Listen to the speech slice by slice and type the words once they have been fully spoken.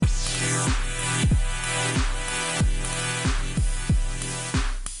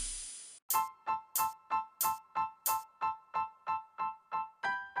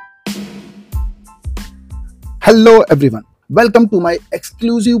Hello, everyone. Welcome to my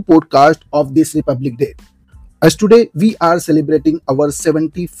exclusive podcast of this Republic Day. As today we are celebrating our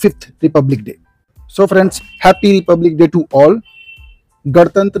 75th Republic Day. So, friends, happy Republic Day to all.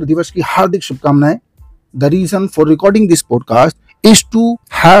 गणतंत्र दिवस की हार्दिक शुभकामनाएं. The reason for recording this podcast is to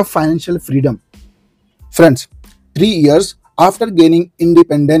have financial freedom. Friends, 3 years after gaining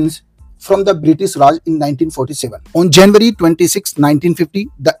independence from the British Raj in 1947, on January 26, 1950,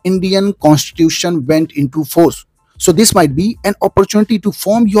 the Indian Constitution went into force. So, this might be an opportunity to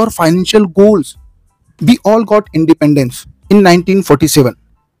form your financial goals. We all got independence in 1947.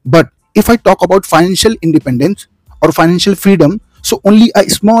 But if I talk about financial independence or financial freedom, so only a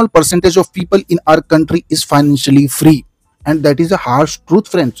small percentage of people in our country is financially free. And that is a harsh truth,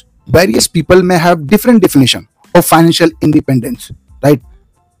 friends. Various people may have different definition of financial independence, right?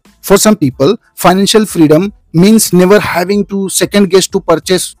 For some people, financial freedom means never having to second guess to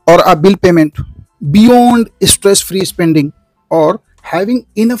purchase or a bill payment, beyond stress free spending, or having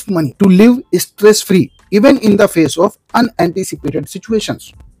enough money to live stress free even in the face of unanticipated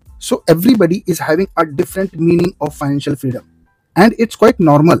situations. So, everybody is having a different meaning of financial freedom, and it's quite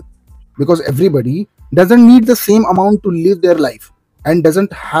normal because everybody doesn't need the same amount to live their life and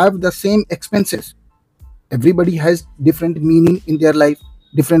doesn't have the same expenses. Everybody has different meaning in their life,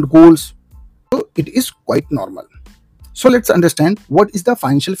 different goals, so it is quite normal. So let's understand what is the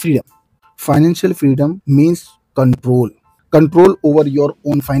financial freedom. Financial freedom means control over your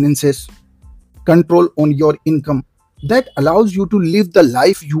own finances, control on your income, that allows you to live the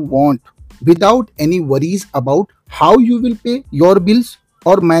life you want without any worries about how you will pay your bills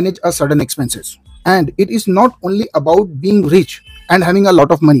or manage a sudden expenses. And it is not only about being rich and having a lot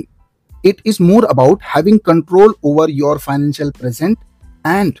of money. It is more about having control over your financial present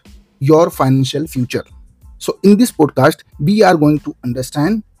and your financial future. So in this podcast, we are going to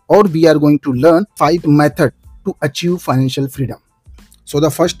understand, or we are going to learn 5 methods to achieve financial freedom. So the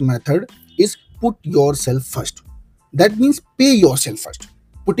first method is put yourself first. That means pay yourself first.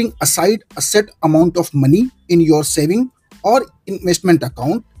 Putting aside a set amount of money in your saving or investment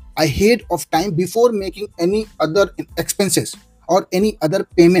account ahead of time before making any other expenses or any other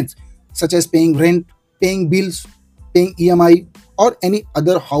payments, such as paying rent, paying bills, paying EMI, or any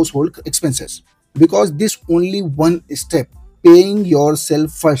other household expenses. Because this only one step, paying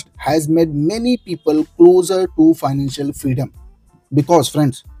yourself first, has made many people closer to financial freedom. Because,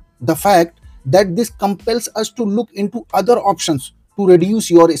 friends, the fact that this compels us to look into other options to reduce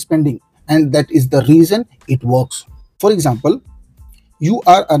your spending, and that is the reason it works. For example, you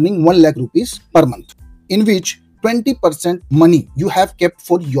are earning 1 lakh rupees per month, in which 20% money you have kept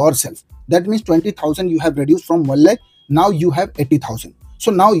for yourself. That means 20,000 you have reduced from 1 lakh, now you have 80,000.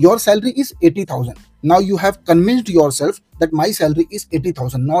 So now your salary is 80,000. Now you have convinced yourself that my salary is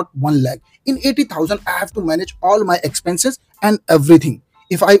 80,000, not 1 lakh. In 80,000, I have to manage all my expenses and everything.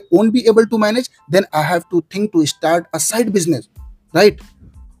 If I won't be able to manage, then I have to think to start a side business, right?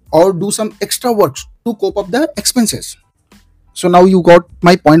 Or do some extra works to cope up the expenses. So now you got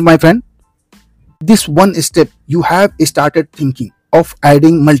my point, my friend. This one step, you have started thinking of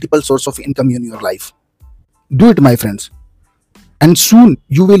adding multiple sources of income in your life. Do it, my friends, and soon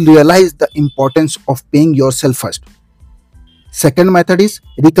you will realize the importance of paying yourself first. Second method is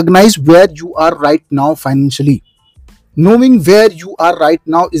recognize where you are right now financially. Knowing where you are right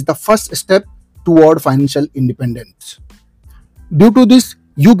now is the first step toward financial independence. Due to this,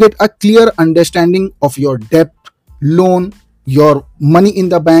 you get a clear understanding of your debt, loan, your money in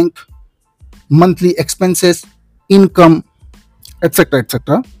the bank, monthly expenses, income, etc.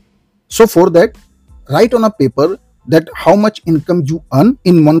 etc. So for that, write on a paper that how much income you earn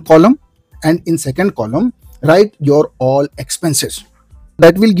in one column, and in second column write your all expenses.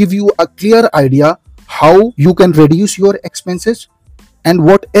 That will give you a clear idea how you can reduce your expenses and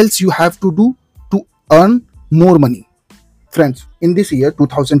what else you have to do to earn more money. Friends, in this year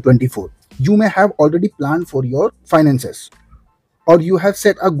 2024, you may have already planned for your finances, or you have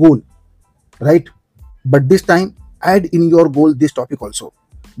set a goal, right? But this time, add in your goal this topic also,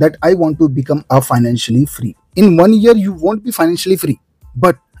 that I want to become a financially free. In 1 year, you won't be financially free,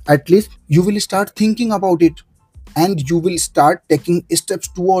 but at least you will start thinking about it and you will start taking steps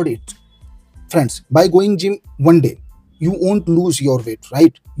toward it. Friends, by going gym one day, you won't lose your weight,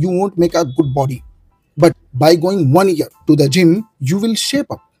 right? You won't make a good body. But by going 1 year to the gym, you will shape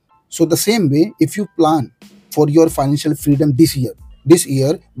up. So the same way, if you plan for your financial freedom this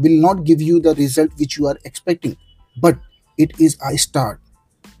year will not give you the result which you are expecting, but it is a start.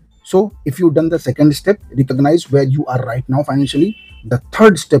 So if you've done the second step, recognize where you are right now financially. The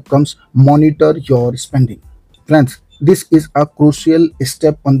third step comes monitor your spending. Friends, this is a crucial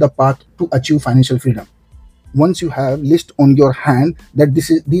step on the path to achieve financial freedom. once you have list on your hand that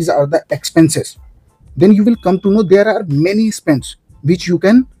these are the expenses, then you will come to know there are many spends which you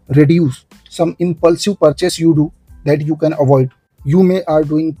can reduce. Some impulsive purchase you do, that you can avoid. You may are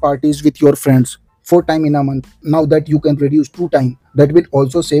doing parties with your friends 4 times in a month. Now that you can reduce 2 times, that will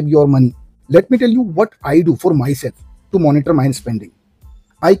also save your money. Let me tell you what I do for myself to monitor my spending.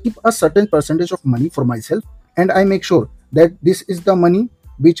 I keep a certain percentage of money for myself, and I make sure that this is the money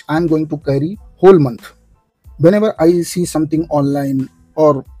which I'm going to carry whole month. Whenever I see something online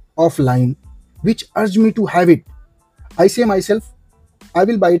or offline which urge me to have it, I say myself, I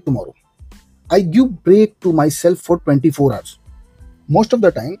will buy it tomorrow. I give break to myself for 24 hours. Most of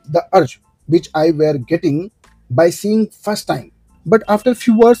the time, the urge which I were getting by seeing first time, but after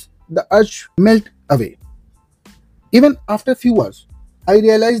few hours, the urge melt away. Even after few hours, I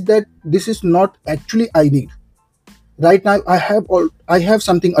realized that this is not actually I need. Right now, I have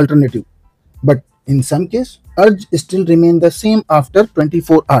something alternative, but in some case, urge still remain the same after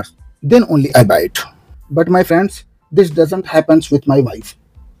 24 hours. Then only I buy it. But my friends, this doesn't happen with my wife.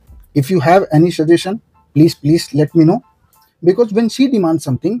 If you have any suggestion, please let me know. Because when she demands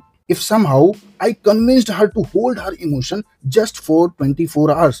something, if somehow I convinced her to hold her emotion just for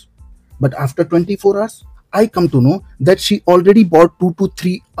 24 hours, but after 24 hours, I come to know that she already bought 2 to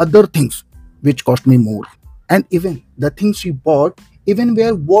 3 other things which cost me more. And even the things she bought even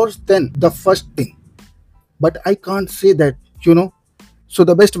were worse than the first thing. But I can't say that. So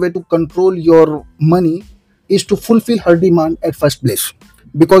the best way to control your money is to fulfill her demand at first place,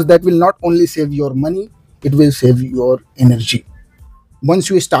 because that will not only save your money, it will save your energy. Once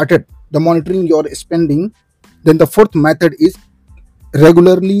you started the monitoring your spending, then the fourth method is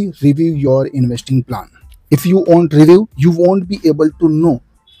regularly review your investing plan. If you won't review, you won't be able to know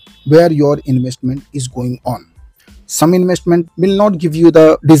where your investment is going on. Some investment will not give you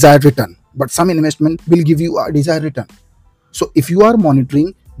the desired return, but some investment will give you a desired return. So if you are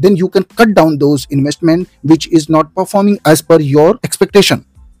monitoring, then you can cut down those investment which is not performing as per your expectation,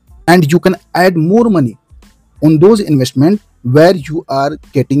 and you can add more money on those investment where you are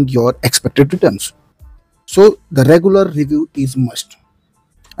getting your expected returns. So the regular review is must.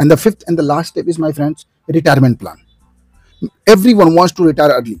 And the fifth and the last step is, my friends, retirement plan. Everyone wants to retire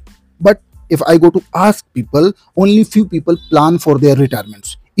early, but if I go to ask people, only few people plan for their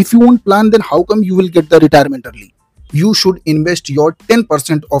retirements. If you won't plan, then how come you will get the retirement early? You should invest your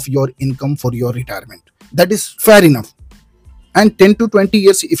 10% of your income for your retirement. That is fair enough. And 10 to 20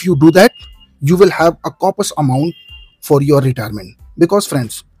 years, if you do that, you will have a copious amount for your retirement. Because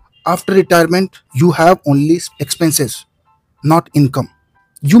friends, after retirement, you have only expenses, not income.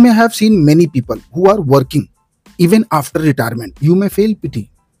 You may have seen many people who are working even after retirement. You may feel pity.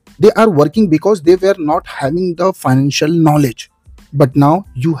 They are working because they were not having the financial knowledge. But now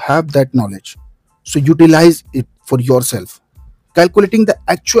you have that knowledge. So utilize it for yourself. Calculating the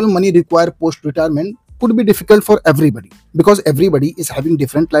actual money required post retirement could be difficult for everybody, because everybody is having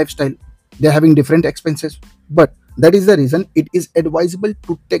different lifestyle. They're having different expenses. But that is the reason it is advisable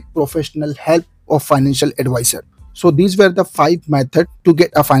to take professional help of financial advisor. So these were the 5 methods to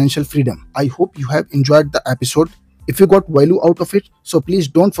get a financial freedom. I hope you have enjoyed the episode. If you got value out of it, so please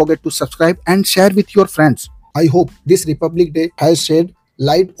don't forget to subscribe and share with your friends. I hope this Republic Day has shed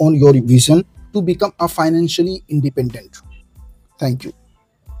light on your vision to become a financially independent. Thank you.